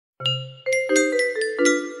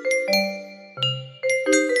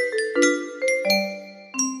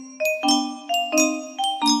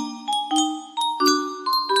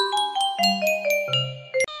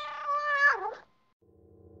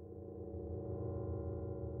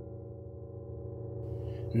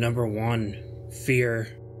Number 1. Fear.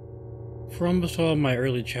 For almost all of my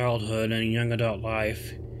early childhood and young adult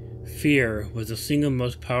life, fear was the single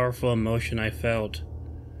most powerful emotion I felt.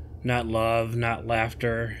 Not love, not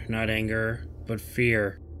laughter, not anger, but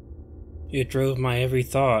fear. It drove my every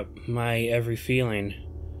thought, my every feeling,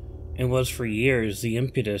 and was for years the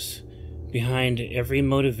impetus behind every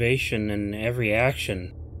motivation and every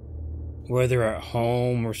action. Whether at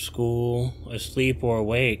home or school, asleep or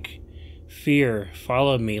awake, fear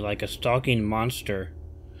followed me like a stalking monster,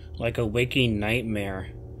 like a waking nightmare,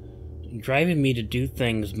 driving me to do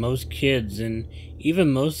things most kids and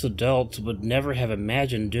even most adults would never have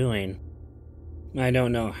imagined doing. I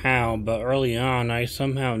don't know how, but early on I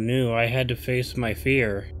somehow knew I had to face my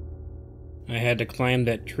fear. I had to climb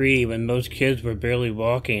that tree when most kids were barely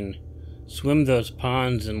walking, swim those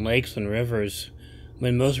ponds and lakes and rivers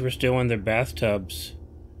when most were still in their bathtubs,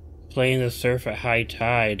 play in the surf at high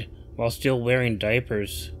tide while still wearing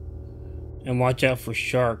diapers, and watch out for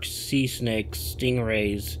sharks, sea snakes,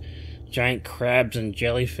 stingrays, giant crabs, and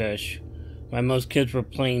jellyfish while most kids were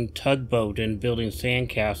playing tugboat and building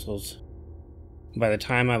sandcastles. By the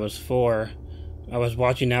time I was 4, I was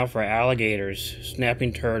watching out for alligators,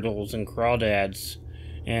 snapping turtles, and crawdads,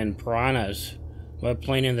 and piranhas while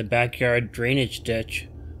playing in the backyard drainage ditch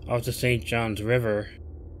off the St. Johns River.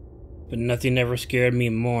 But nothing ever scared me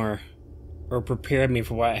more, or prepared me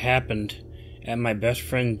for what happened at my best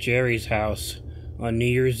friend Jerry's house on New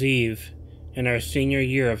Year's Eve in our senior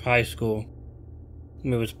year of high school. It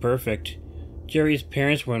was perfect. Jerry's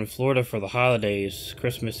parents were in Florida for the holidays,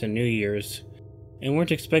 Christmas and New Year's, and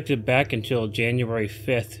weren't expected back until January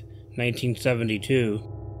 5th, 1972.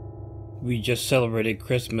 We just celebrated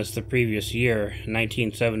Christmas the previous year,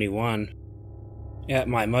 1971, at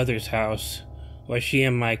my mother's house, while she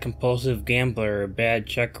and my compulsive gambler, bad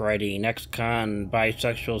check-writing, ex-con,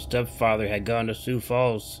 bisexual stepfather had gone to Sioux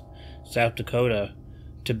Falls, South Dakota,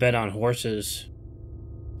 to bet on horses.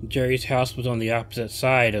 Jerry's house was on the opposite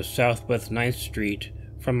side of Southwest 9th Street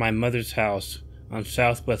from my mother's house on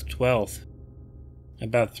Southwest 12th.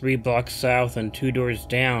 About 3 blocks south and 2 doors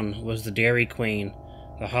down was the Dairy Queen,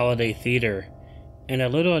 the Holiday Theater, and a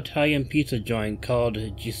little Italian pizza joint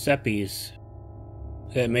called Giuseppe's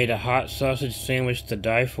that made a hot sausage sandwich to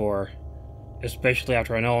die for, especially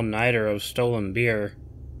after an all-nighter of stolen beer.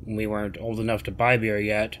 We weren't old enough to buy beer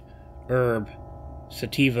yet, herb,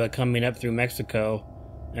 sativa coming up through Mexico,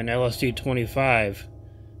 and LSD-25,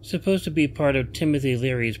 supposed to be part of Timothy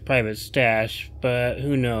Leary's private stash, but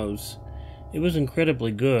who knows. It was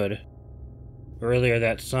incredibly good. Earlier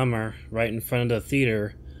that summer, right in front of the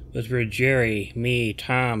theater, was where Jerry, me,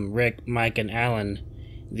 Tom, Rick, Mike, and Alan,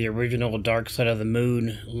 the original Dark Side of the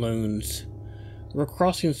Moon loons, were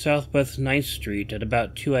crossing Southwest 9th Street at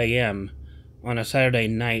about 2 a.m. on a Saturday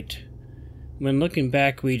night, when looking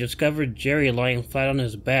back we discovered Jerry lying flat on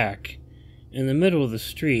his back in the middle of the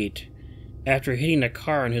street after hitting a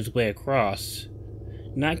car on his way across.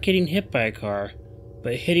 Not getting hit by a car,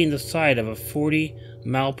 but hitting the side of a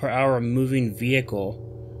 40-mile-per-hour moving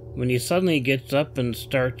vehicle when he suddenly gets up and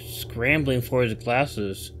starts scrambling for his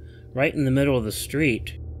glasses right in the middle of the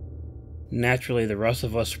street. Naturally, the rest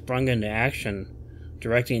of us sprung into action,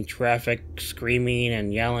 directing traffic, screaming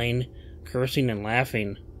and yelling, cursing and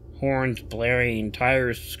laughing, horns blaring,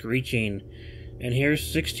 tires screeching, and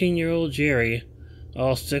here's 16-year-old Jerry,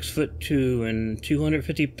 all 6'2" and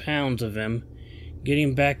 250 pounds of him,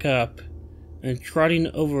 getting back up and trotting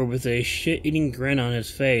over with a shit-eating grin on his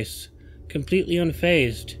face, completely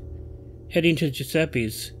unfazed, heading to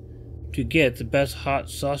Giuseppe's to get the best hot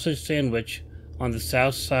sausage sandwich on the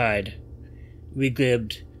south side. We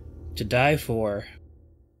glibbed to die for.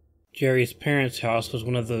 Jerry's parents' house was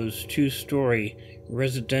one of those 2-story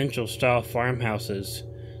residential-style farmhouses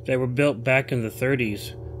that were built back in the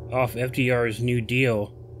 30s off FDR's New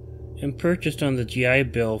Deal and purchased on the GI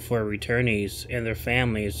Bill for returnees and their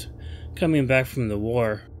families coming back from the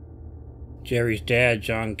war. Jerry's dad,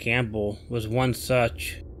 John Campbell, was one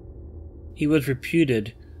such. He was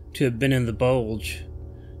reputed to have been in the bulge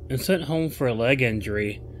and sent home for a leg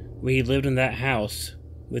injury, where he lived in that house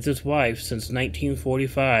with his wife since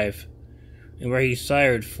 1945, and where he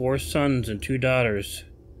sired 4 sons and 2 daughters.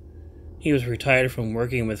 He was retired from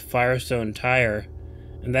working with Firestone Tire,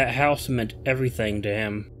 and that house meant everything to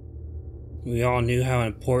him. We all knew how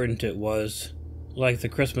important it was, like the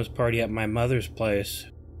Christmas party at my mother's place,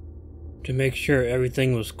 to make sure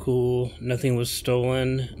everything was cool, nothing was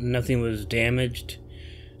stolen, nothing was damaged,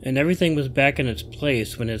 and everything was back in its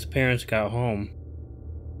place when his parents got home.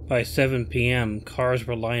 By 7 p.m., cars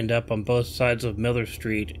were lined up on both sides of Miller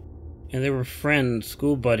Street, and there were friends,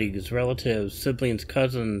 school buddies, relatives, siblings,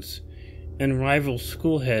 cousins, and rival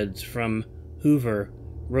school heads from Hoover,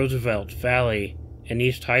 Roosevelt, Valley, and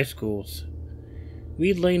East High Schools.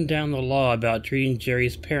 We'd laid down the law about treating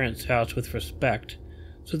Jerry's parents' house with respect,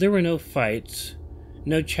 so there were no fights,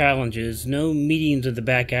 no challenges, no meetings in the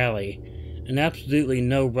back alley, and absolutely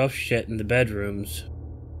no rough shit in the bedrooms.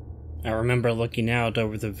 I remember looking out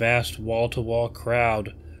over the vast wall-to-wall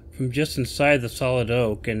crowd from just inside the solid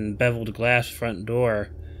oak and beveled glass front door,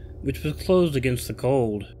 which was closed against the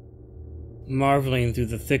cold, marveling through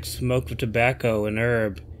the thick smoke of tobacco and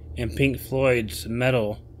herb and Pink Floyd's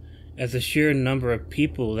metal at the sheer number of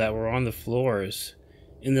people that were on the floors,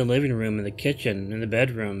 in the living room, in the kitchen, in the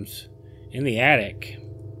bedrooms, in the attic,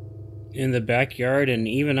 in the backyard, and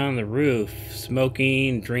even on the roof,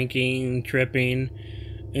 smoking, drinking, tripping,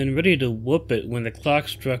 and ready to whoop it when the clock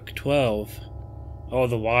struck 12, all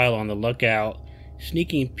the while on the lookout,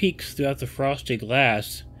 sneaking peeks throughout the frosty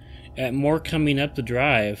glass at more coming up the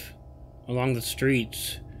drive, along the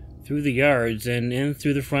streets, through the yards, and in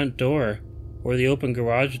through the front door, or the open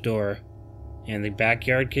garage door, and the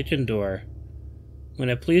backyard kitchen door, when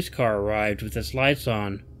a police car arrived with its lights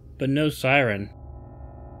on, but no siren.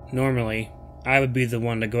 Normally, I would be the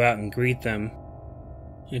one to go out and greet them,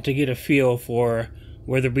 and to get a feel for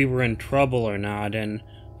whether we were in trouble or not, and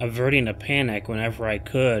averting a panic whenever I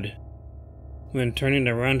could. When turning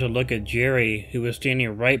around to look at Jerry, who was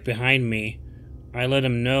standing right behind me, I let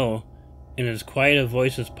him know, in as quiet a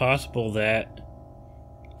voice as possible, that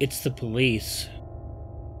it's the police.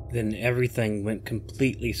 Then everything went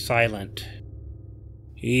completely silent.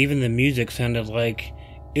 Even the music sounded like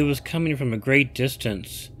it was coming from a great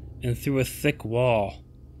distance and through a thick wall,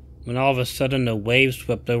 when all of a sudden a wave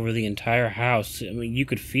swept over the entire house. I mean, you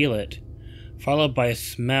could feel it, followed by a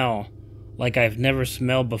smell like I've never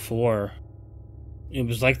smelled before. It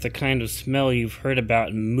was like the kind of smell you've heard about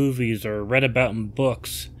in movies or read about in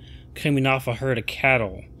books, coming off a herd of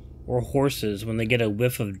cattle or horses when they get a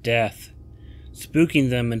whiff of death, spooking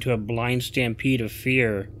them into a blind stampede of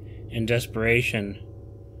fear and desperation.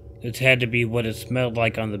 It had to be what it smelled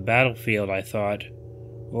like on the battlefield, I thought,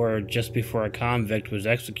 or just before a convict was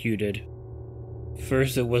executed.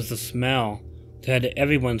 First it was the smell that had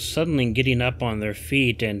everyone suddenly getting up on their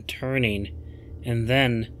feet and turning, and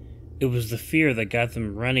then it was the fear that got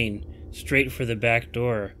them running straight for the back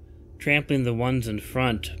door, trampling the ones in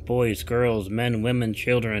front, boys, girls, men, women,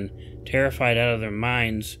 children, terrified out of their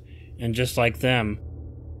minds, and just like them,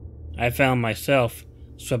 I found myself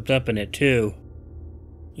swept up in it too.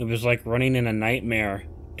 It was like running in a nightmare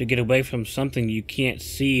to get away from something you can't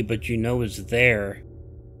see but you know is there.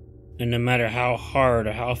 And no matter how hard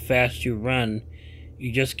or how fast you run,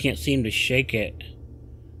 you just can't seem to shake it.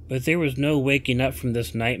 But there was no waking up from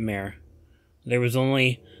this nightmare. There was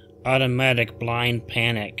only automatic blind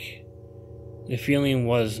panic. The feeling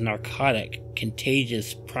was narcotic,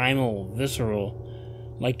 contagious, primal,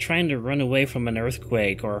 visceral, like trying to run away from an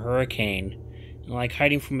earthquake or a hurricane, like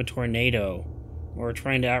hiding from a tornado, or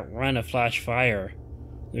trying to outrun a flash fire.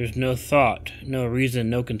 There's no thought, no reason,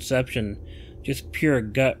 no conception, just pure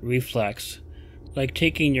gut reflex, like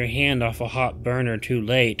taking your hand off a hot burner too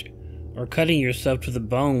late, or cutting yourself to the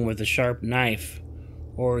bone with a sharp knife,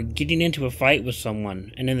 or getting into a fight with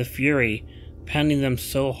someone, and in the fury, pounding them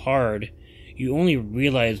so hard, you only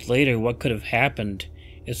realize later what could have happened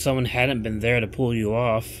if someone hadn't been there to pull you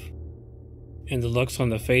off. And the looks on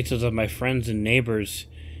the faces of my friends and neighbors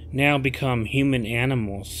now become human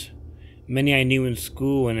animals. Many I knew in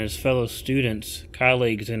school and as fellow students,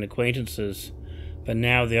 colleagues, and acquaintances, but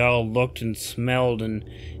now they all looked and smelled and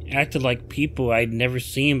acted like people I'd never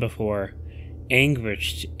seen before,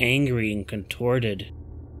 anguished, angry, and contorted.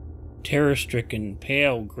 Terror-stricken,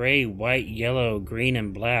 pale, gray, white, yellow, green,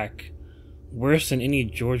 and black. Worse than any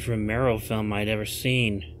George Romero film I'd ever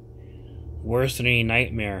seen. Worse than any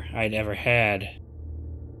nightmare I'd ever had.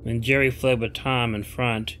 When Jerry fled with Tom in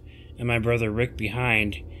front and my brother Rick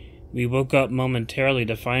behind, we woke up momentarily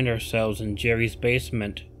to find ourselves in Jerry's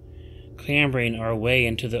basement, clambering our way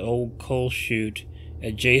into the old coal chute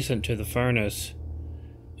adjacent to the furnace.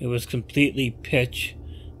 It was completely pitch,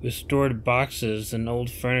 with stored boxes and old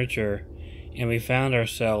furniture, and we found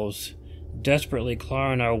ourselves desperately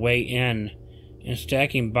clawing our way in and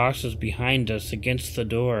stacking boxes behind us against the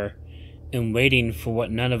door and waiting for what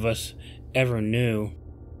none of us ever knew.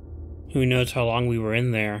 Who knows how long we were in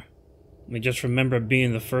there? I just remember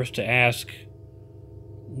being the first to ask,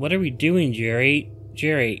 "What are we doing, Jerry?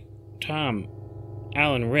 Jerry, Tom,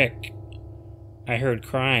 Alan, Rick?" I heard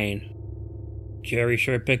crying. Jerry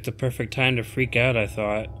sure picked the perfect time to freak out, I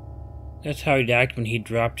thought. That's how he'd act when he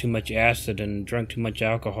dropped too much acid and drunk too much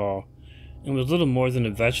alcohol, and was little more than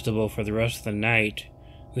a vegetable for the rest of the night,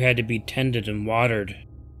 who had to be tended and watered.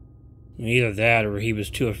 Either that or he was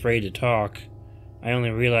too afraid to talk. I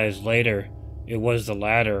only realized later it was the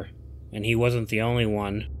latter, and he wasn't the only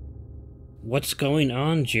one. "What's going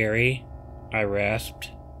on, Jerry?" I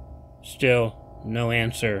rasped. Still, no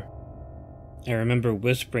answer. I remember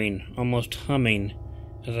whispering, almost humming,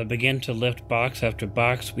 as I began to lift box after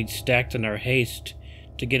box we'd stacked in our haste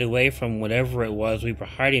to get away from whatever it was we were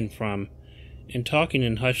hiding from, and talking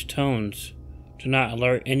in hushed tones to not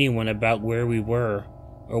alert anyone about where we were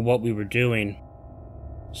or what we were doing.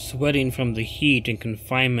 Sweating from the heat and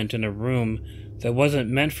confinement in a room that wasn't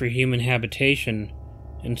meant for human habitation,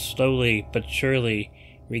 and slowly but surely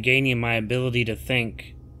regaining my ability to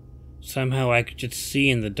think. Somehow I could just see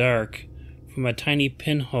in the dark, from a tiny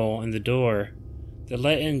pinhole in the door, that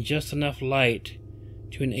let in just enough light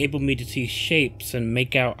to enable me to see shapes and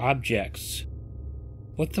make out objects.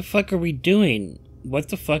 "What the fuck are we doing? What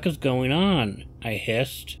the fuck is going on?" I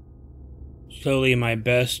hissed. Slowly my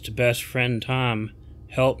best friend Tom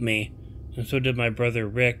helped me, and so did my brother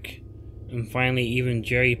Rick, and finally even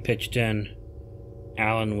Jerry pitched in.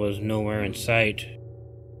 Alan was nowhere in sight.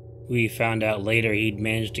 We found out later he'd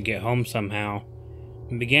managed to get home somehow,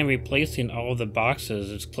 and began replacing all of the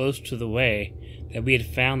boxes as close to the way that we had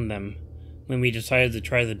found them when we decided to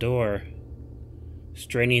try the door.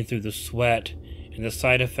 Straining through the sweat and the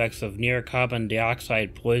side effects of near carbon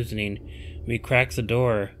dioxide poisoning, we cracked the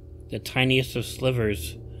door, the tiniest of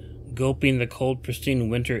slivers, gulping the cold pristine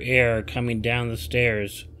winter air coming down the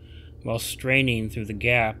stairs, while straining through the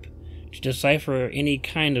gap to decipher any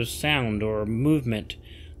kind of sound or movement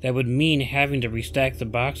that would mean having to restack the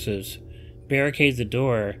boxes, barricade the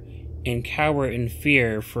door, and cower in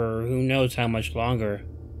fear for who knows how much longer.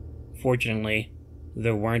 Fortunately,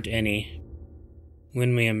 there weren't any.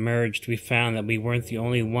 When we emerged, we found that we weren't the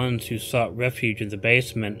only ones who sought refuge in the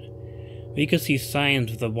basement. We could see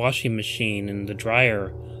signs of the washing machine and the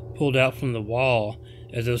dryer pulled out from the wall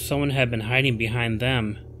as though someone had been hiding behind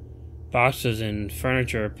them. Boxes and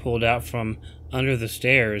furniture pulled out from under the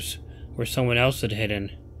stairs where someone else had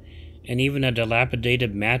hidden, and even a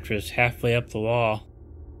dilapidated mattress halfway up the wall,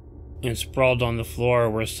 and sprawled on the floor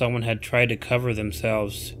where someone had tried to cover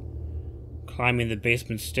themselves. Climbing the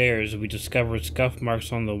basement stairs, we discovered scuff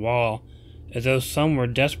marks on the wall, as though some were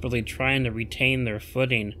desperately trying to retain their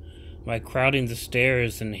footing by crowding the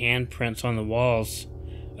stairs, and handprints on the walls,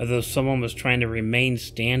 as though someone was trying to remain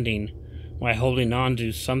standing while holding on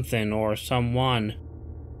to something or someone.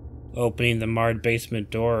 Opening the marred basement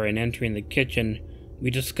door and entering the kitchen, we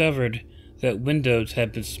discovered that windows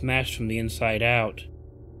had been smashed from the inside out,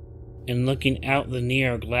 and looking out the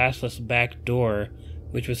near glassless back door,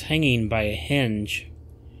 which was hanging by a hinge,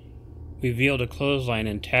 revealed a clothesline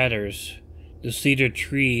in tatters. The cedar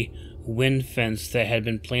tree wind fence that had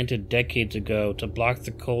been planted decades ago to block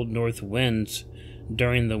the cold north winds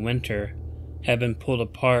during the winter had been pulled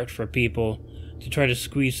apart for people to try to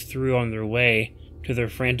squeeze through on their way to their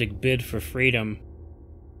frantic bid for freedom.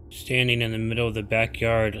 Standing in the middle of the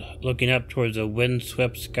backyard, looking up towards a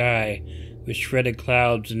wind-swept sky with shredded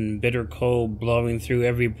clouds and bitter cold blowing through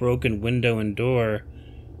every broken window and door,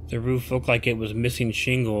 the roof looked like it was missing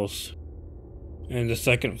shingles, and the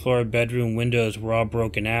second-floor bedroom windows were all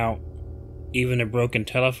broken out. Even a broken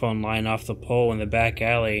telephone line off the pole in the back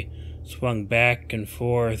alley swung back and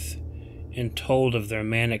forth and told of their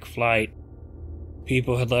manic flight.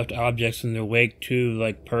 People had left objects in their wake too,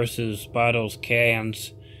 like purses, bottles,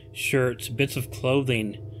 cans, shirts, bits of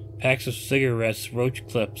clothing, packs of cigarettes, roach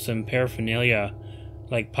clips, and paraphernalia,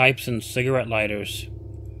 like pipes and cigarette lighters,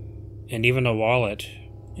 and even a wallet.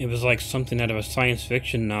 It was like something out of a science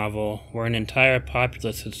fiction novel, where an entire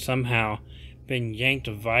populace had somehow been yanked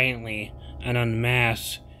violently and en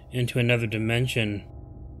masse into another dimension.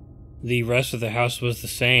 The rest of the house was the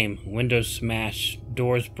same: windows smashed,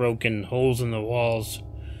 doors broken, holes in the walls,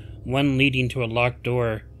 one leading to a locked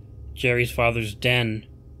door, Jerry's father's den.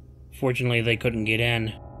 Fortunately, they couldn't get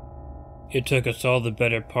in. It took us all the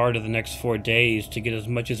better part of the next 4 days to get as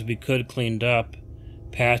much as we could cleaned up,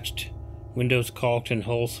 patched, windows caulked and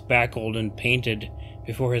holes spackled and painted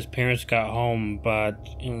before his parents got home, but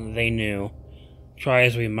they knew. Try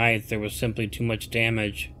as we might, there was simply too much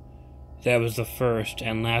damage. That was the first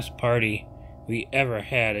and last party we ever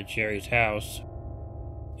had at Jerry's house.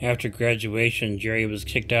 After graduation, Jerry was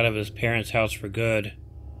kicked out of his parents' house for good.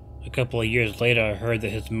 A couple of years later, I heard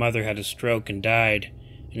that his mother had a stroke and died,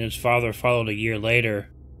 and his father followed a year later.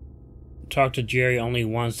 I talked to Jerry only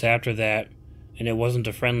once after that, and it wasn't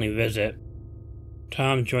a friendly visit.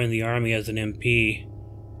 Tom joined the Army as an MP.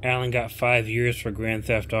 Alan got 5 years for Grand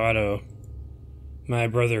Theft Auto. My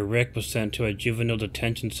brother Rick was sent to a juvenile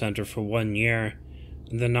detention center for 1 year,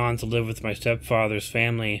 then on to live with my stepfather's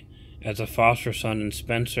family as a foster son in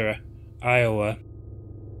Spencer, Iowa.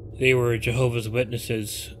 They were Jehovah's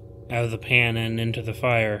Witnesses, out of the pan and into the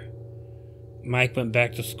fire. Mike went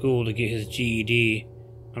back to school to get his GED,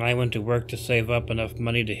 and I went to work to save up enough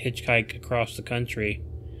money to hitchhike across the country,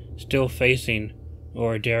 still facing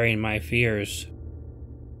or daring my fears.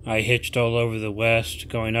 I hitched all over the West,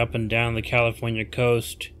 going up and down the California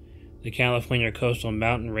coast, the California coastal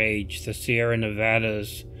mountain range, the Sierra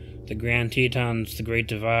Nevadas, the Grand Tetons, the Great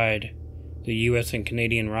Divide, the U.S. and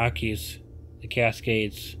Canadian Rockies, the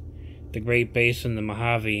Cascades, the Great Basin, the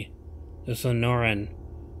Mojave, the Sonoran,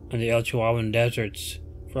 and the El Chihuahuan deserts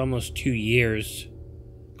for almost 2 years,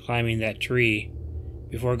 climbing that tree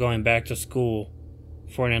before going back to school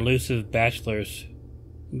for an elusive bachelor's.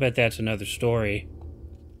 But that's another story.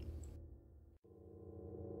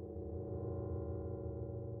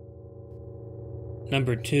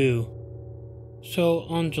 Number 2. So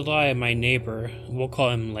on July, my neighbor, we'll call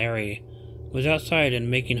him Larry, was outside and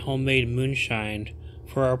making homemade moonshine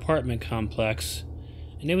for our apartment complex,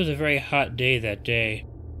 and it was a very hot day that day.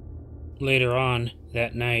 Later on,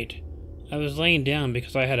 that night, I was laying down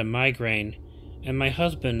because I had a migraine, and my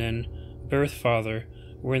husband and birth father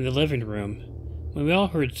were in the living room, when we all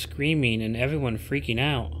heard screaming and everyone freaking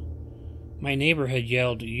out. My neighbor had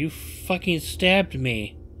yelled, "You fucking stabbed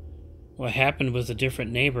me!" What happened was a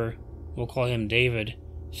different neighbor, we'll call him David,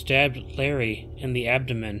 stabbed Larry in the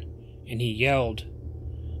abdomen, and he yelled.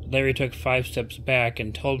 Larry took 5 steps back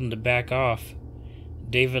and told him to back off.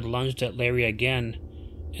 David lunged at Larry again,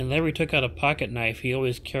 and Larry took out a pocket knife he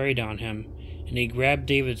always carried on him, and he grabbed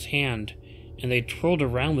David's hand, and they twirled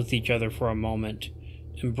around with each other for a moment,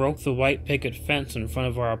 and broke the white picket fence in front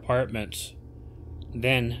of our apartments.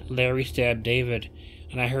 Then Larry stabbed David,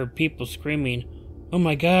 and I heard people screaming, "Oh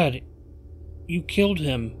my God, you killed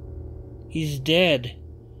him. He's dead."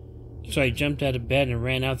 So I jumped out of bed and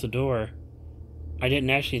ran out the door. I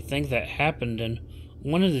didn't actually think that happened and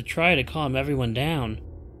wanted to try to calm everyone down.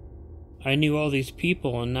 I knew all these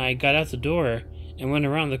people, and I got out the door and went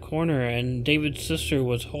around the corner, and David's sister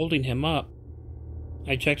was holding him up.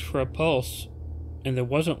 I checked for a pulse, and there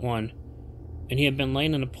wasn't one, and he had been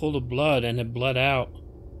laying in a pool of blood and had bled out.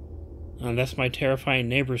 And that's my terrifying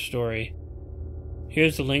neighbor story.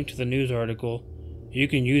 Here's the link to the news article. You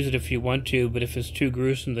can use it if you want to, but if it's too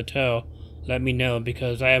gruesome to tell, let me know,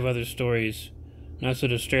 because I have other stories. Not so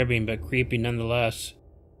disturbing, but creepy nonetheless.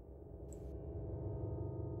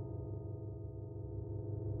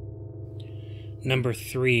 Number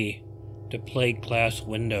 3. The plate glass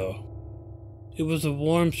window. It was a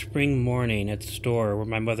warm spring morning at the store where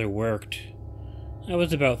my mother worked. I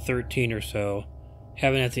was about 13 or so,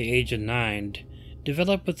 having at the age of 9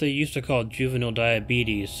 developed what they used to call juvenile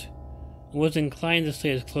diabetes, and was inclined to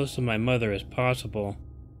stay as close to my mother as possible.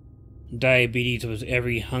 Diabetes was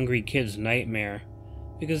every hungry kid's nightmare,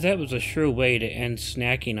 because that was a sure way to end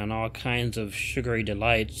snacking on all kinds of sugary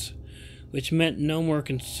delights, which meant no more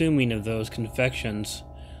consuming of those confections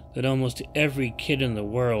that almost every kid in the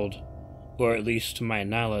world, or at least to my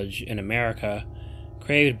knowledge in America,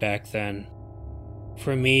 craved back then.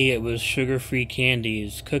 For me, it was sugar-free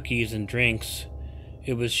candies, cookies, and drinks.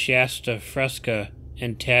 It was Shasta, Fresca,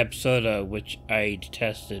 and Tab soda, which I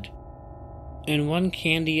detested. And one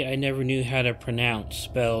candy I never knew how to pronounce,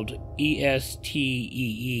 spelled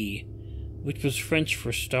Estee, which was French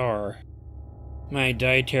for star. My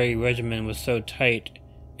dietary regimen was so tight,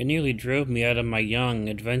 it nearly drove me out of my young,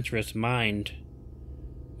 adventurous mind.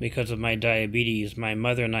 Because of my diabetes, my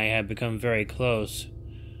mother and I had become very close.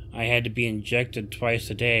 I had to be injected twice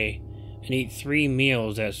a day, and eat 3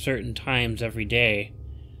 meals at certain times every day,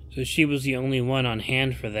 so she was the only one on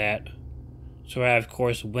hand for that. So I, of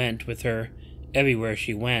course, went with her everywhere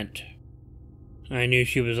she went. I knew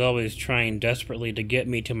she was always trying desperately to get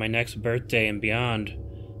me to my next birthday and beyond,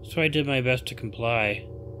 so I did my best to comply.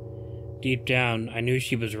 Deep down, I knew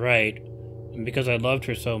she was right, and because I loved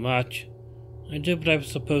her so much, I did what I was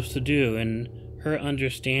supposed to do in her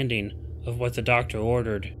understanding of what the doctor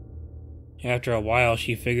ordered. After a while,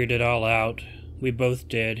 she figured it all out. We both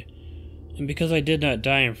did, and because I did not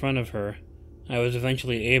die in front of her, I was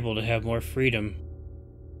eventually able to have more freedom.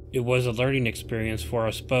 It was a learning experience for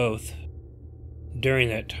us both. During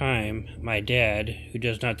that time, my dad, who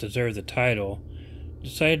does not deserve the title,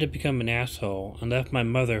 decided to become an asshole and left my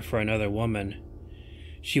mother for another woman.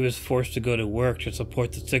 She was forced to go to work to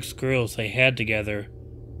support the 6 girls they had together,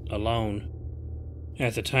 alone.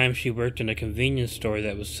 At the time, she worked in a convenience store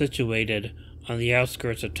that was situated on the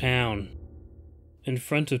outskirts of town, in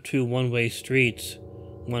front of 2 one-way streets,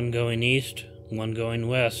 one going east, one going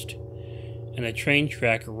west, and a train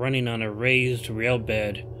track running on a raised rail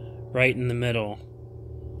bed right in the middle,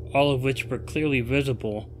 all of which were clearly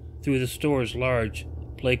visible through the store's large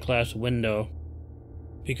plate-glass window.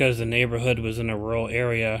 Because the neighborhood was in a rural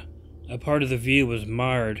area, a part of the view was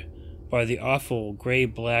marred by the awful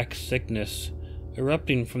gray-black sickness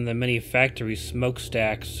erupting from the many factory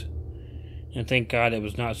smokestacks. And thank God it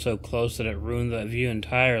was not so close that it ruined that view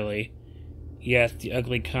entirely, yet the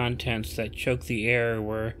ugly contents that choked the air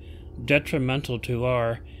were detrimental to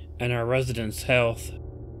our and our residents' health.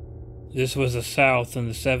 This was the South in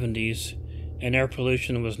the 70s, and air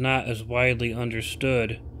pollution was not as widely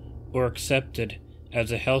understood or accepted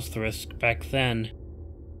as a health risk back then.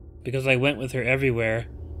 Because I went with her everywhere,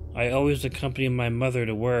 I always accompanied my mother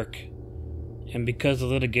to work, and because the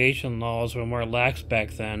litigation laws were more lax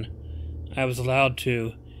back then, I was allowed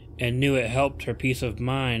to, and knew it helped her peace of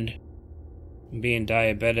mind. Being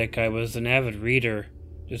diabetic, I was an avid reader,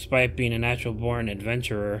 despite being a natural-born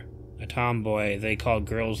adventurer, a tomboy they called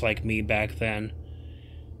girls like me back then.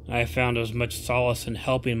 I found as much solace in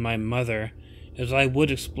helping my mother as I would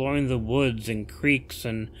exploring the woods and creeks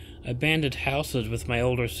and abandoned houses with my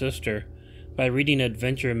older sister by reading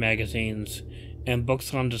adventure magazines and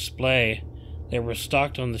books on display that were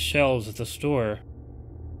stocked on the shelves at the store.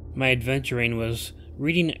 My adventuring was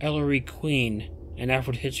reading Ellery Queen and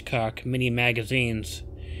Alfred Hitchcock mini-magazines,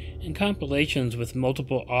 and compilations with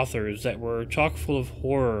multiple authors that were chock full of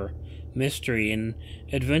horror, mystery, and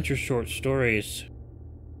adventure short stories.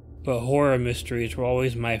 But horror mysteries were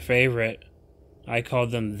always my favorite. I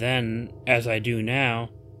called them then, as I do now,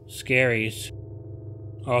 scaries.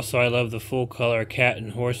 Also, I loved the full-color cat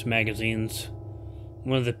and horse magazines.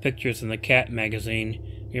 One of the pictures in the cat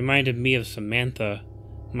magazine reminded me of Samantha,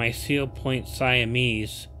 my Seal Point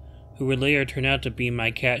Siamese, who would later turn out to be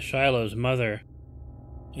my cat Shiloh's mother.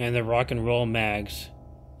 And the rock and roll mags.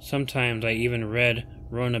 Sometimes I even read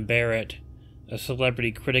Rona Barrett, a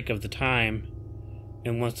celebrity critic of the time,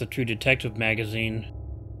 and once the True Detective magazine.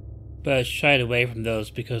 But I shied away from those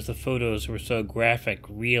because the photos were so graphic,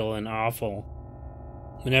 real, and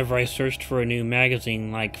awful. Whenever I searched for a new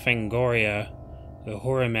magazine like Fangoria, the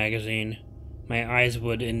horror magazine, my eyes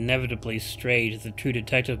would inevitably stray to the True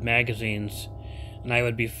Detective magazines, and I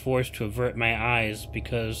would be forced to avert my eyes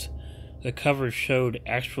because the covers showed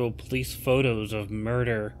actual police photos of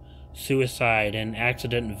murder, suicide, and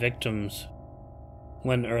accident victims.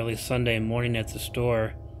 One early Sunday morning at the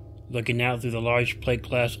store, looking out through the large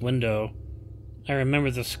plate-glass window, I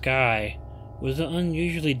remember the sky was an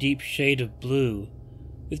unusually deep shade of blue,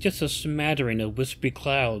 with just a smattering of wispy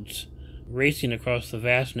clouds racing across the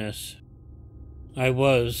vastness. I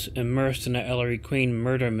was immersed in a Ellery Queen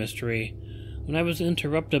murder mystery when I was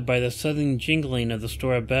interrupted by the sudden jingling of the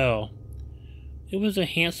store bell. It was a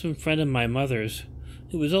handsome friend of my mother's,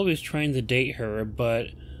 who was always trying to date her, but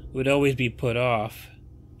would always be put off,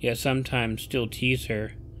 yet sometimes still tease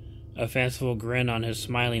her, a fanciful grin on his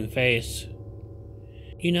smiling face.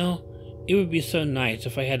 "You know, it would be so nice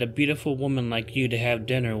if I had a beautiful woman like you to have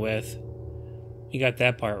dinner with." You got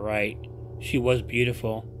that part right. She was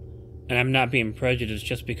beautiful, and I'm not being prejudiced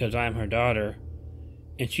just because I'm her daughter.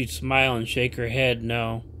 And she'd smile and shake her head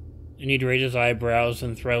no, and he'd raise his eyebrows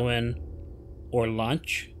and throw in, "Or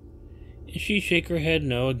lunch?" And she'd shake her head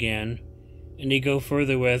no again, and he'd go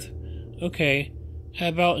further with, "Okay, how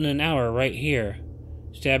about in an hour right here?"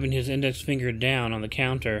 stabbing his index finger down on the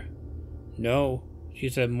counter. "No," she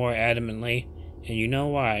said more adamantly, "and you know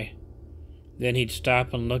why." Then he'd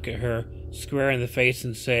stop and look at her square in the face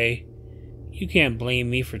and say, "You can't blame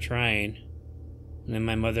me for trying." And then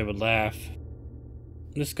my mother would laugh.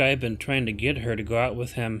 This guy had been trying to get her to go out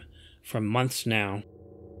with him for months now.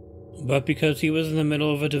 But because he was in the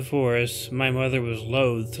middle of a divorce, my mother was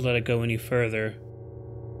loath to let it go any further.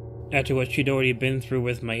 After what she'd already been through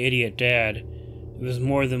with my idiot dad, it was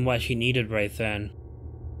more than what she needed right then.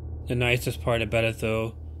 The nicest part about it,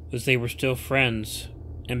 though, was they were still friends,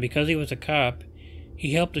 and because he was a cop,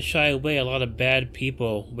 he helped to shy away a lot of bad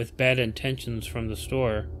people with bad intentions from the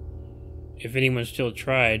store. If anyone still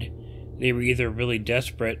tried, they were either really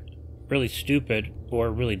desperate, really stupid,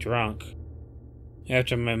 or really drunk.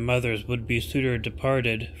 After my mother's would-be suitor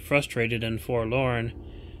departed, frustrated and forlorn,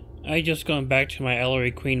 I had just gone back to my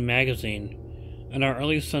Ellery Queen magazine, and our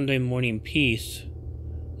early Sunday morning peace,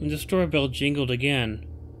 when the store bell jingled again,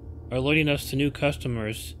 alerting us to new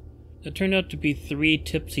customers that turned out to be 3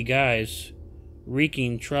 tipsy guys,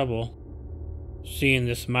 wreaking trouble. Seeing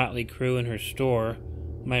this motley crew in her store,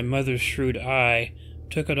 my mother's shrewd eye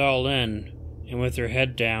took it all in, and with her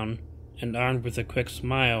head down, and armed with a quick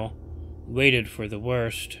smile, waited for the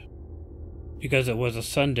worst. Because it was a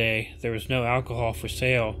Sunday, there was no alcohol for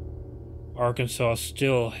sale, Arkansas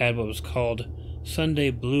still had what was called Sunday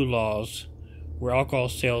Blue Laws, where alcohol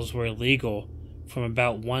sales were illegal from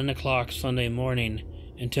about 1 o'clock Sunday morning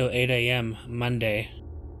until 8 a.m. Monday.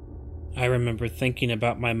 I remember thinking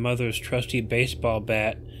about my mother's trusty baseball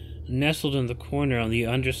bat nestled in the corner on the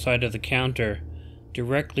underside of the counter,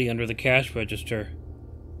 directly under the cash register.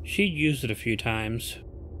 She'd used it a few times.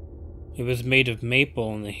 It was made of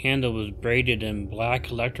maple and the handle was braided in black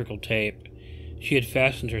electrical tape. She had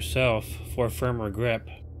fastened herself for a firmer grip.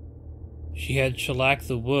 She had shellacked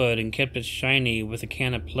the wood and kept it shiny with a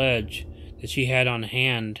can of pledge that she had on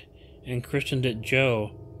hand, and christened it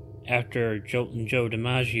Joe, after Joltin' Joe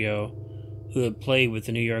DiMaggio, who had played with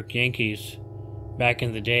the New York Yankees back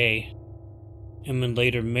in the day, and would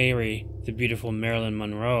later marry the beautiful Marilyn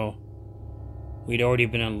Monroe. We'd already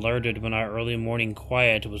been alerted when our early morning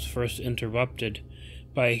quiet was first interrupted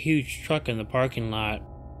by a huge truck in the parking lot.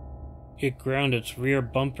 It ground its rear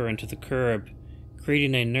bumper into the curb,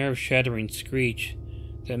 creating a nerve-shattering screech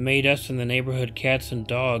that made us and the neighborhood cats and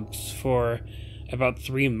dogs for about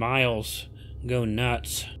 3 miles go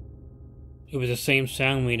nuts. It was the same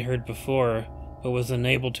sound we'd heard before, but was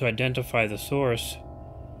unable to identify the source.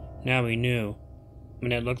 Now we knew,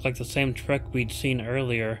 and it looked like the same truck we'd seen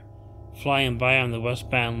earlier, flying by on the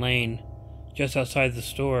westbound lane, just outside the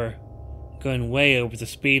store, going way over the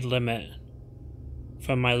speed limit.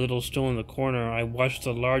 From my little stool in the corner, I watched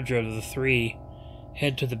the larger of the three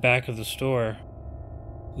head to the back of the store.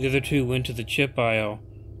 The other two went to the chip aisle,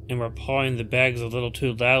 and were pawing the bags a little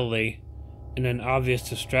too loudly, in an obvious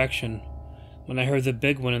distraction, when I heard the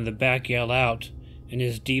big one in the back yell out, in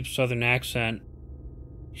his deep southern accent,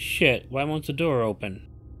 "Shit, why won't the door open?"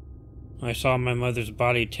 I saw my mother's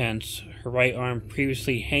body tense, her right arm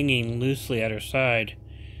previously hanging loosely at her side,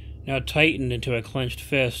 now tightened into a clenched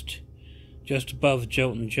fist, just above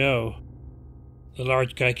Joltin' Joe. The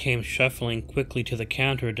large guy came shuffling quickly to the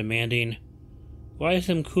counter, demanding, "Why is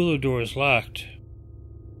them cooler doors locked?"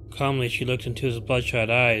 Calmly she looked into his bloodshot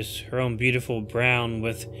eyes, her own beautiful brown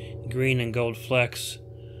with green and gold flecks,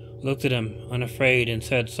 looked at him, unafraid, and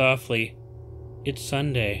said softly, "It's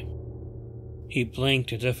Sunday." He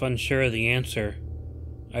blinked as if unsure of the answer.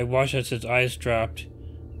 I watched as his eyes dropped,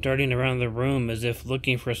 darting around the room as if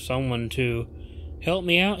looking for someone to help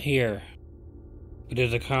me out here. But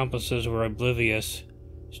his accomplices were oblivious,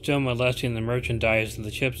 still molesting the merchandise in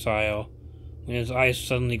the chips aisle, when his eyes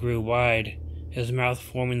suddenly grew wide, his mouth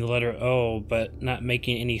forming the letter O but not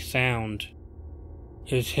making any sound.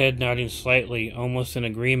 His head nodding slightly, almost in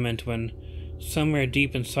agreement, when somewhere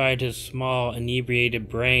deep inside his small, inebriated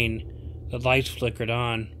brain, the lights flickered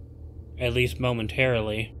on, at least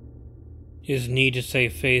momentarily. His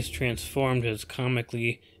need-to-save face transformed his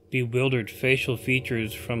comically bewildered facial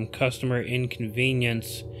features from customer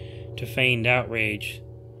inconvenience to feigned outrage.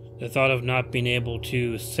 The thought of not being able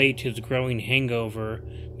to sate his growing hangover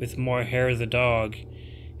with more hair of the dog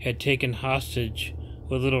had taken hostage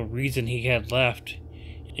what little reason he had left,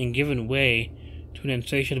 and given way to an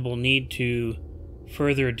insatiable need to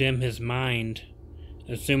further dim his mind,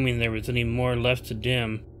 assuming there was any more left to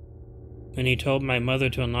dim. When he told my mother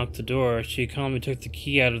to unlock the door, she calmly took the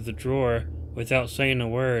key out of the drawer without saying a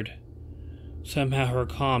word. Somehow her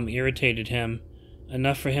calm irritated him,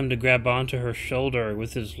 enough for him to grab onto her shoulder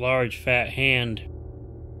with his large fat hand.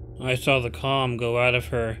 I saw the calm go out of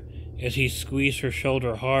her as he squeezed her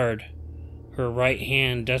shoulder hard, her right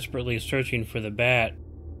hand desperately searching for the bat.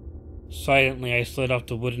 Silently I slid off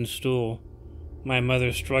the wooden stool, my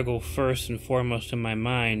mother's struggle first and foremost in my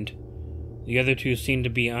mind. The other two seemed to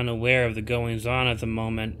be unaware of the goings-on at the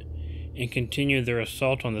moment, and continued their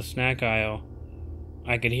assault on the snack aisle.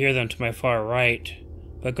 I could hear them to my far right,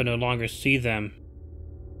 but could no longer see them.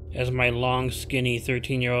 As my long, skinny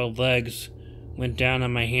 13-year-old legs went down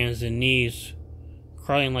on my hands and knees,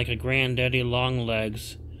 crawling like a granddaddy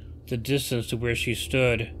longlegs, the distance to where she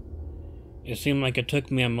stood. It seemed like it took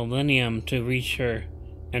me a millennium to reach her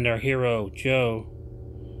and our hero, Joe.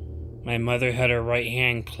 My mother had her right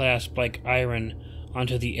hand clasped like iron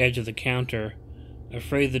onto the edge of the counter,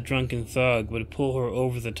 afraid the drunken thug would pull her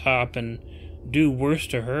over the top and do worse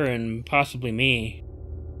to her and possibly me.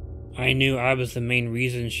 I knew I was the main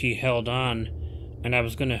reason she held on, and I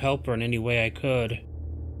was going to help her in any way I could.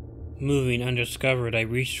 Moving undiscovered, I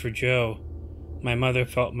reached for Joe. My mother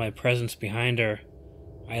felt my presence behind her.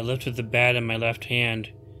 I lifted the bat in my left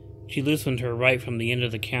hand. She loosened her right from the end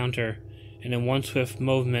of the counter, and in one swift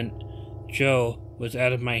movement, Joe was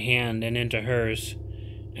out of my hand and into hers,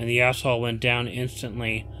 and the asshole went down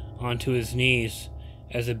instantly onto his knees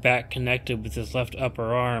as the bat connected with his left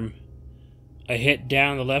upper arm. I hit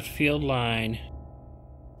down the left field line.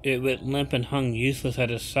 It went limp and hung useless at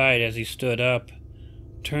his side as he stood up,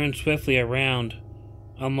 turned swiftly around,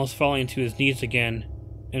 almost falling to his knees again,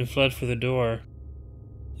 and fled for the door.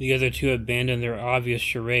 The other two abandoned their obvious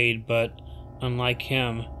charade, but, unlike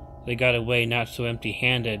him, they got away not so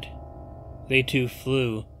empty-handed. They too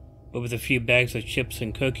flew, but with a few bags of chips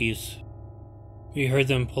and cookies. We heard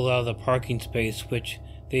them pull out of the parking space which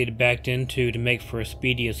they had backed into to make for a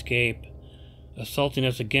speedy escape, assaulting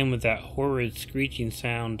us again with that horrid screeching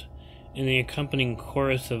sound and the accompanying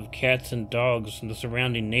chorus of cats and dogs in the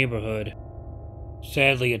surrounding neighborhood.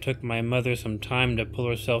 Sadly, it took my mother some time to pull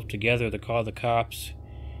herself together to call the cops.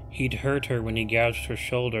 He'd hurt her when he gouged her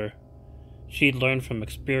shoulder. She'd learned from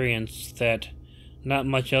experience that not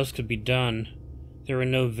much else could be done. There were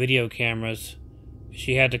no video cameras.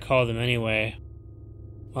 She had to call them anyway.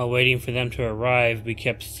 While waiting for them to arrive, we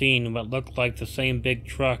kept seeing what looked like the same big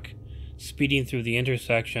truck speeding through the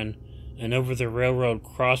intersection and over the railroad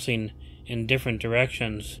crossing in different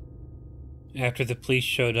directions. After the police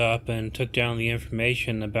showed up and took down the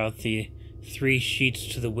information about the 3 sheets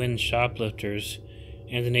to the wind shoplifters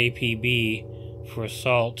and an APB for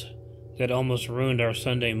assault that almost ruined our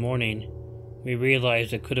Sunday morning, we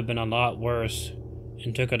realized it could have been a lot worse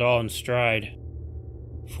and took it all in stride.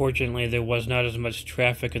 Fortunately, there was not as much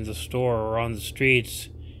traffic in the store or on the streets,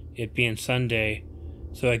 it being Sunday,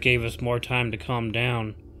 so it gave us more time to calm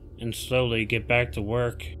down and slowly get back to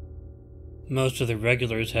work. Most of the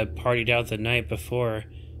regulars had partied out the night before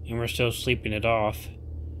and were still sleeping it off.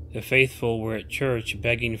 The faithful were at church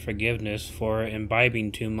begging forgiveness for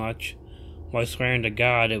imbibing too much, while swearing to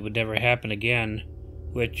God it would never happen again,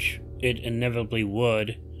 which it inevitably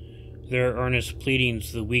would, their earnest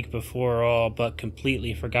pleadings the week before all but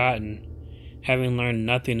completely forgotten, having learned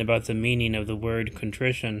nothing about the meaning of the word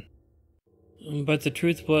contrition. But the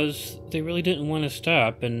truth was, they really didn't want to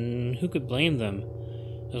stop, and who could blame them?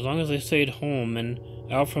 As long as they stayed home and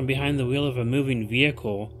out from behind the wheel of a moving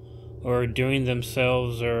vehicle, or doing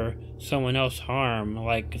themselves or someone else harm,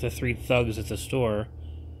 like the 3 thugs at the store,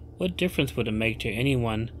 what difference would it make to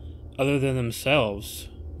anyone other than themselves,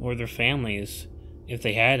 or their families, if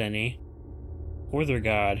they had any, or their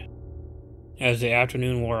God? As the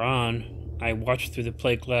afternoon wore on, I watched through the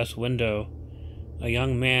plate glass window. A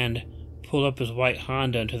young man pulled up his white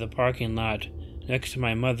Honda into the parking lot next to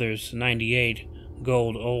my mother's '98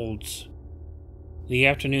 Gold Olds. The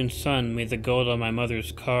afternoon sun made the gold on my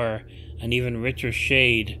mother's car an even richer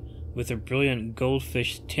shade, with a brilliant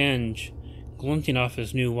goldfish tinge glinting off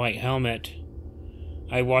his new white helmet.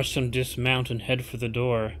 I watched him dismount and head for the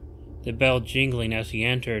door, the bell jingling as he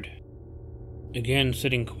entered. Again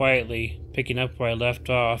sitting quietly, picking up where I left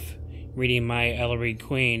off, reading my Ellery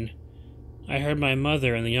Queen, I heard my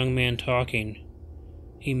mother and the young man talking.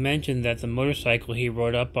 He mentioned that the motorcycle he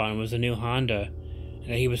rode up on was a new Honda, and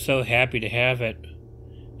that he was so happy to have it.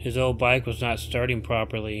 His old bike was not starting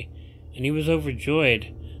properly, and he was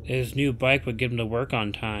overjoyed that his new bike would get him to work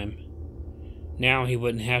on time. Now he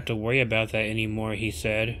wouldn't have to worry about that anymore, he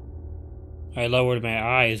said. I lowered my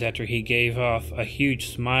eyes after he gave off a huge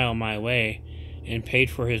smile my way and paid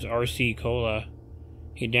for his RC Cola.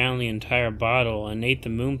 He downed the entire bottle and ate the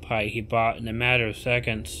moon pie he bought in a matter of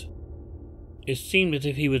seconds. It seemed as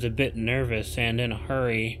if he was a bit nervous and in a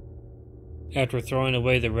hurry. After throwing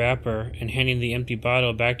away the wrapper and handing the empty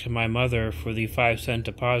bottle back to my mother for the 5-cent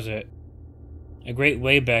deposit, a great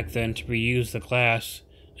way back then to reuse the glass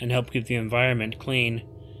and help keep the environment clean,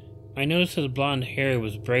 I noticed his blonde hair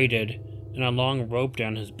was braided and a long rope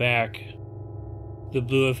down his back. The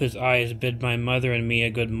blue of his eyes bid my mother and me a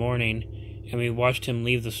good morning, and we watched him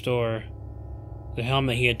leave the store. The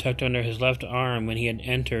helmet he had tucked under his left arm when he had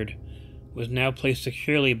entered was now placed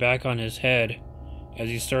securely back on his head as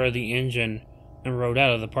he started the engine and rode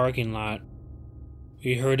out of the parking lot.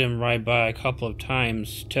 We heard him ride by a couple of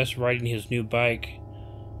times, test riding his new bike.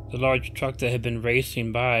 The large truck that had been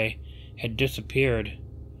racing by had disappeared,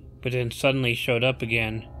 but then suddenly showed up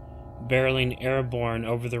again, barreling airborne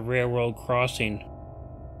over the railroad crossing.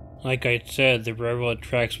 Like I'd said, the railroad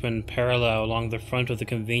tracks went parallel along the front of the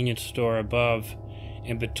convenience store above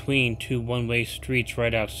and between 2 one-way streets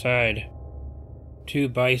right outside. 2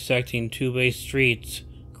 bisecting two-way streets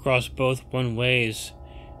cross both one-ways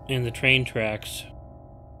and the train tracks.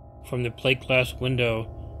 From the plate glass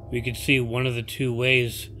window, we could see one of the 2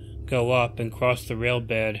 ways go up and cross the rail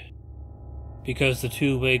bed. Because the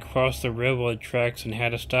 2-way crossed the railroad tracks and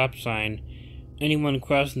had a stop sign, anyone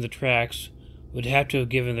crossing the tracks would have to have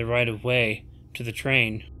given the right of way to the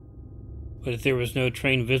train. But if there was no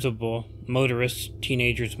train visible, motorists,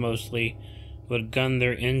 teenagers mostly, would gun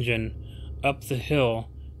their engine up the hill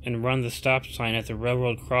and run the stop sign at the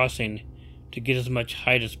railroad crossing to get as much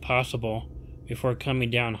height as possible before coming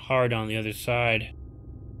down hard on the other side.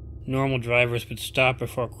 Normal drivers would stop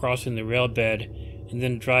before crossing the railbed and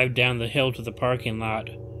then drive down the hill to the parking lot,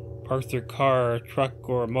 park their car, truck,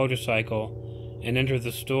 or motorcycle, and enter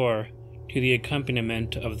the store to the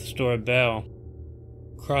accompaniment of the store bell.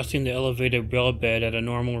 Crossing the elevated railbed at a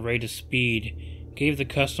normal rate of speed gave the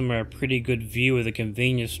customer a pretty good view of the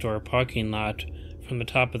convenience store parking lot from the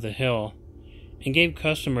top of the hill, and gave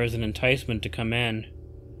customers an enticement to come in.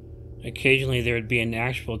 Occasionally there would be an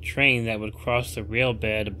actual train that would cross the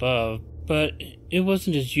railbed above, but it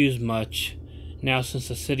wasn't as used much now since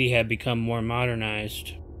the city had become more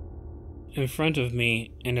modernized. In front of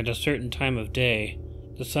me, and at a certain time of day,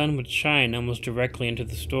 the sun would shine almost directly into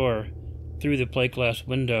the store, through the plate glass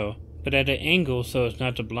window, but at an angle so as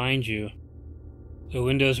not to blind you. The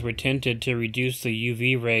windows were tinted to reduce the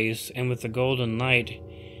UV rays, and with the golden light,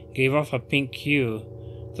 gave off a pink hue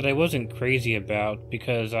that I wasn't crazy about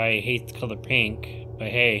because I hate the color pink, but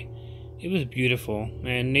hey, it was beautiful,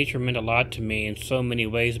 and nature meant a lot to me in so many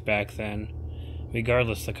ways back then,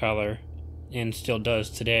 regardless the color, and still does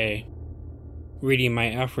today. Reading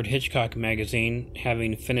my Alfred Hitchcock magazine,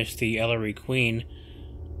 having finished the Ellery Queen,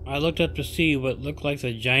 I looked up to see what looked like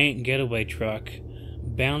the giant getaway truck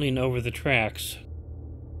bounding over the tracks.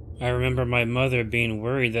 I remember my mother being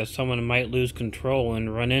worried that someone might lose control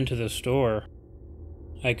and run into the store.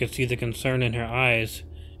 I could see the concern in her eyes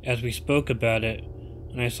as we spoke about it,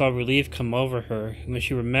 and I saw relief come over her when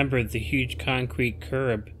she remembered the huge concrete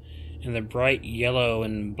curb and the bright yellow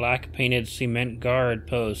and black painted cement guard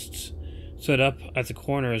posts set up at the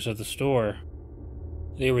corners of the store.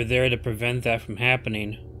 They were there to prevent that from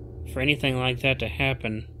happening. For anything like that to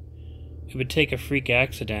happen, it would take a freak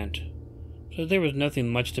accident, so there was nothing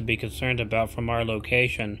much to be concerned about from our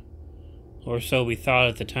location, or so we thought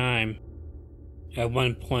at the time. At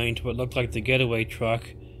one point, what looked like the getaway truck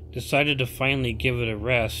decided to finally give it a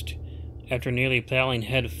rest after nearly plowing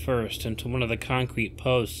head first into one of the concrete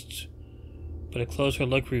posts, but a closer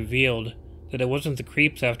look revealed that it wasn't the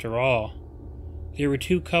creeps after all. There were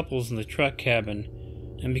two couples in the truck cabin,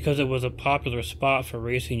 and because it was a popular spot for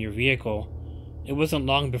racing your vehicle, it wasn't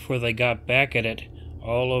long before they got back at it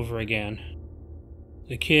all over again.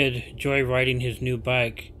 The kid, joyriding his new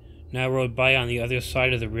bike, now rode by on the other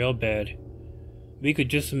side of the railbed. We could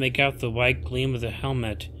just make out the white gleam of the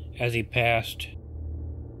helmet as he passed.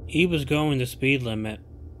 He was going the speed limit.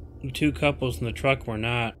 The two couples in the truck were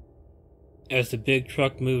not. As the big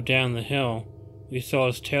truck moved down the hill, we saw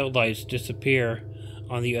his taillights disappear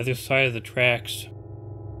on the other side of the tracks.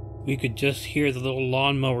 We could just hear the little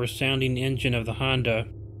lawnmower-sounding engine of the Honda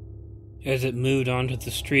as it moved onto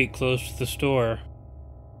the street close to the store.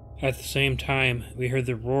 At the same time, we heard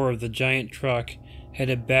the roar of the giant truck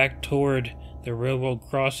headed back toward the railroad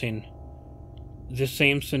crossing. This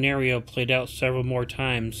same scenario played out several more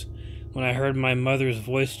times when I heard my mother's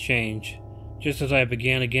voice change, just as I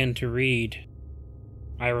began again to read.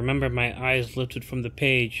 I remember my eyes lifted from the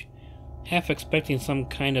page, half expecting some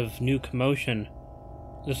kind of new commotion.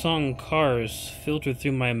 The song Cars filtered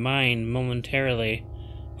through my mind momentarily,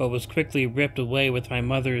 but was quickly ripped away with my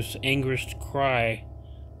mother's anguished cry.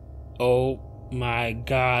 "Oh my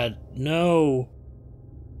God, no!"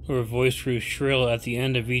 Her voice grew shrill at the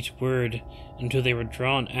end of each word until they were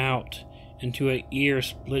drawn out into an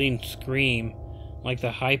ear-splitting scream like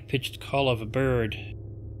the high-pitched call of a bird.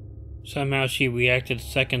 Somehow she reacted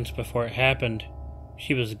seconds before it happened.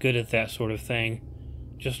 She was good at that sort of thing,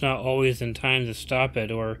 just not always in time to stop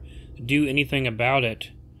it or do anything about it.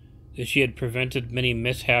 That she had prevented many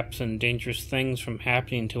mishaps and dangerous things from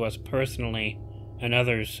happening to us personally and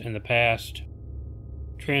others in the past.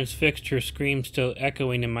 Transfixed, her scream still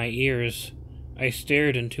echoing in my ears, I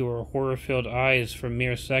stared into her horror-filled eyes for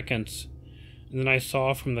mere seconds, and then I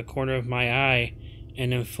saw from the corner of my eye,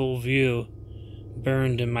 and in full view,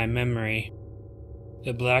 burned in my memory.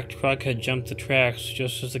 The black truck had jumped the tracks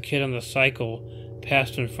just as the kid on the cycle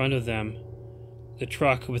passed in front of them. The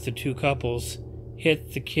truck with the two couples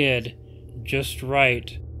hit the kid just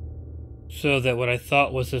right, so that what I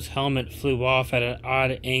thought was his helmet flew off at an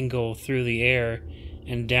odd angle through the air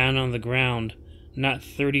and down on the ground, not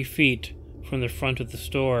 30 feet from the front of the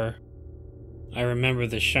store. I remember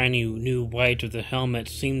the shiny new white of the helmet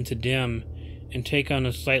seemed to dim and take on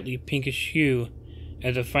a slightly pinkish hue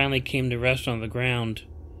as it finally came to rest on the ground.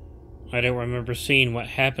 I don't remember seeing what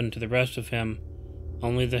happened to the rest of him,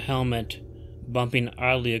 only the helmet bumping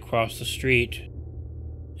oddly across the street.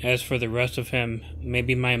 As for the rest of him,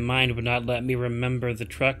 maybe my mind would not let me remember the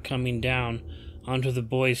truck coming down onto the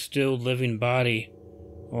boy's still living body,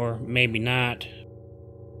 or maybe not.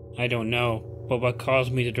 I don't know, but what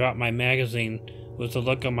caused me to drop my magazine was the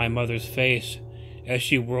look on my mother's face as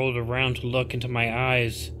she whirled around to look into my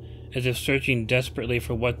eyes, as if searching desperately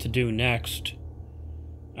for what to do next.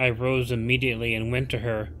 I rose immediately and went to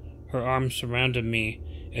her. Her arms surrounded me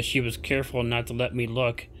as she was careful not to let me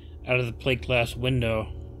look out of the plate glass window.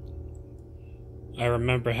 I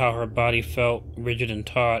remember how her body felt rigid and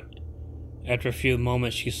taut. After a few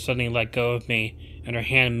moments, she suddenly let go of me, and her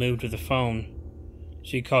hand moved to the phone.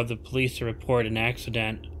 She called the police to report an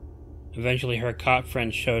accident. Eventually, her cop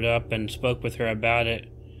friend showed up and spoke with her about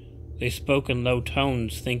it. They spoke in low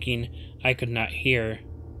tones, thinking I could not hear,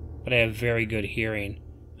 but I have very good hearing,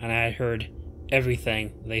 and I had heard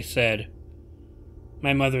everything they said.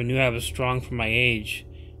 My mother knew I was strong for my age,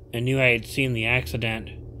 and knew I had seen the accident.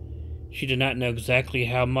 She did not know exactly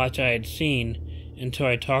how much I had seen until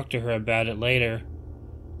I talked to her about it later.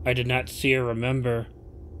 I did not see or remember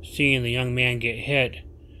seeing the young man get hit,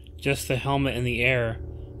 just the helmet in the air,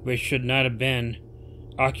 which should not have been,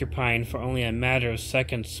 occupying for only a matter of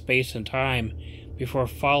seconds space and time before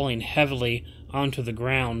falling heavily onto the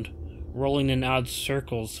ground, rolling in odd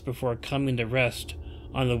circles before coming to rest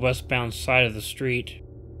on the westbound side of the street.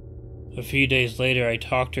 A few days later, I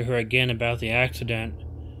talked to her again about the accident.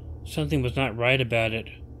 Something was not right about it.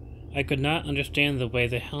 I could not understand the way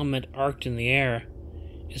the helmet arced in the air.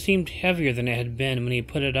 It seemed heavier than it had been when he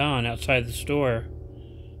put it on outside the store.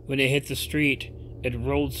 When it hit the street, it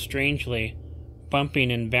rolled strangely,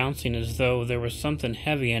 bumping and bouncing as though there was something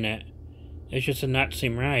heavy in it. It just did not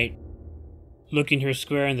seem right. Looking her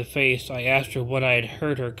square in the face, I asked her what I had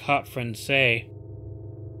heard her cop friend say.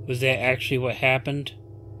 Was that actually what happened?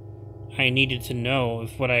 I needed to know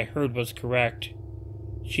if what I heard was correct.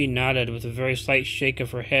 She nodded with a very slight shake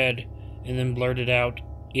of her head, and then blurted out,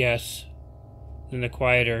 "Yes." Then a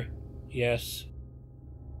quieter, "Yes."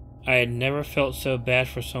 I had never felt so bad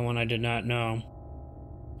for someone I did not know.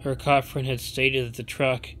 Her cop friend had stated that the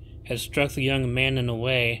truck had struck the young man in a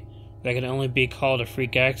way that could only be called a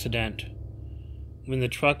freak accident. When the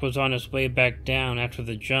truck was on its way back down after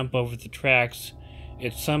the jump over the tracks,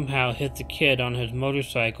 it somehow hit the kid on his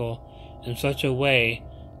motorcycle in such a way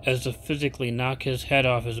as to physically knock his head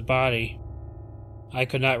off his body. I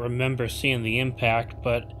could not remember seeing the impact,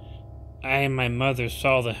 but I and my mother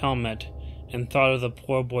saw the helmet and thought of the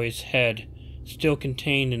poor boy's head, still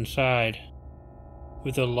contained inside,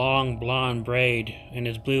 with a long blonde braid and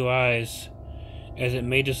his blue eyes. As it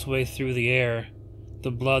made its way through the air,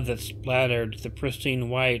 the blood that splattered the pristine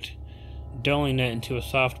white, dulling it into a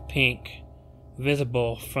soft pink,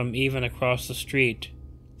 visible from even across the street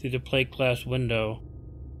through the plate glass window.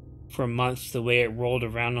 For months the way it rolled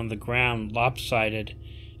around on the ground, lopsided,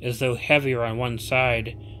 as though heavier on one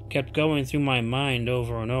side, kept going through my mind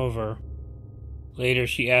over and over. Later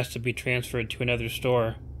she asked to be transferred to another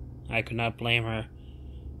store. I could not blame her.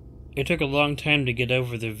 It took a long time to get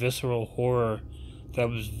over the visceral horror that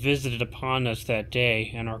was visited upon us that day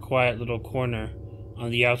in our quiet little corner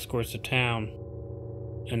on the outskirts of town.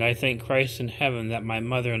 And I thank Christ in heaven that my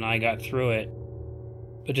mother and I got through it.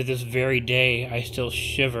 But to this very day, I still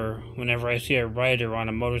shiver whenever I see a rider on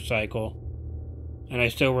a motorcycle, and I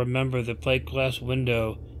still remember the plate glass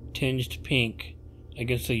window tinged pink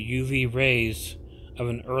against the UV rays of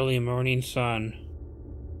an early morning sun.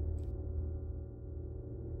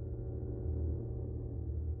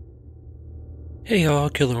 Hey y'all,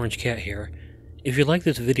 Killer Orange Cat here. If you like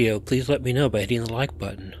this video, please let me know by hitting the like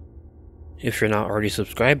button. If you're not already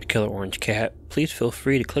subscribed to Killer Orange Cat, please feel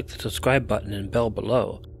free to click the subscribe button and bell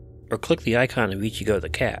below, or click the icon of Ichigo the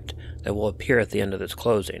cat that will appear at the end of this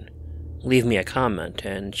closing. Leave me a comment,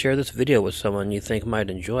 and share this video with someone you think might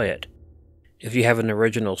enjoy it. If you have an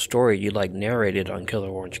original story you'd like narrated on Killer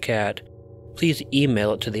Orange Cat, please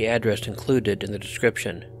email it to the address included in the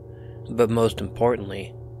description. But most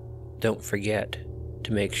importantly, don't forget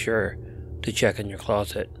to make sure to check in your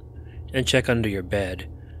closet and check under your bed,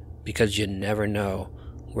 because you never know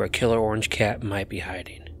where a Killer Orange Cat might be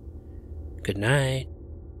hiding. Good night.